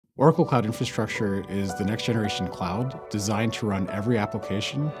Oracle Cloud Infrastructure is the next generation cloud designed to run every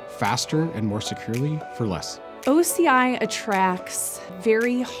application faster and more securely for less. OCI attracts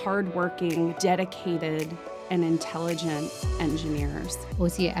very hardworking, dedicated, and intelligent engineers.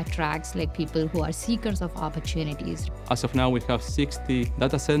 OCI attracts people who are seekers of opportunities. As of now, we have 60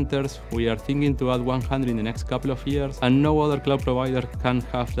 data centers. We are thinking to add 100 in the next couple of years, and no other cloud provider can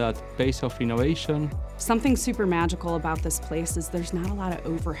have that pace of innovation. Something super magical about this place is there's not a lot of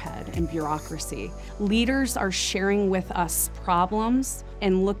overhead and bureaucracy. Leaders are sharing with us problems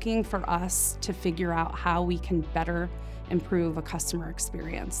and looking for us to figure out how we can better improve a customer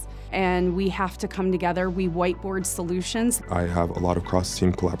experience. And we have to come together, we whiteboard solutions. I have a lot of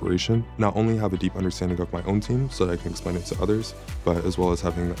cross-team collaboration. Not only have a deep understanding of my own team so that I can explain it to others, but as well as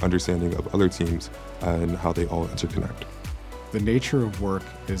having an understanding of other teams and how they all interconnect. The nature of work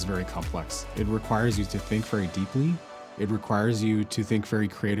is very complex. It requires you to think very deeply. It requires you to think very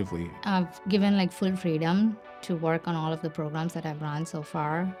creatively. I've given full freedom to work on all of the programs that I've run so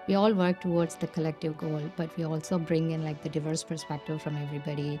far. We all work towards the collective goal, but we also bring in the diverse perspective from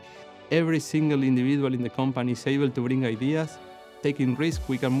everybody. Every single individual in the company is able to bring ideas. Taking risks,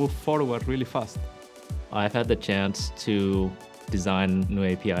 we can move forward really fast. I've had the chance to design new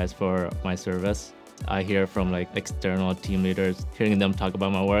APIs for my service. I hear from external team leaders, hearing them talk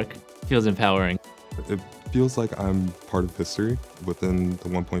about my work feels empowering. It feels like I'm part of history. Within the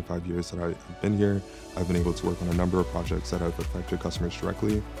 1.5 years that I've been here, I've been able to work on a number of projects that have affected customers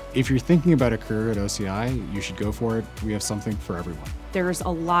directly. If you're thinking about a career at OCI, you should go for it. We have something for everyone. There's a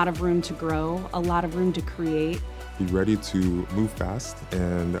lot of room to grow, a lot of room to create. Be ready to move fast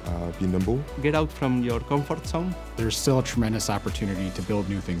and be nimble. Get out from your comfort zone. There's still a tremendous opportunity to build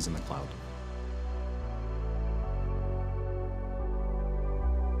new things in the cloud.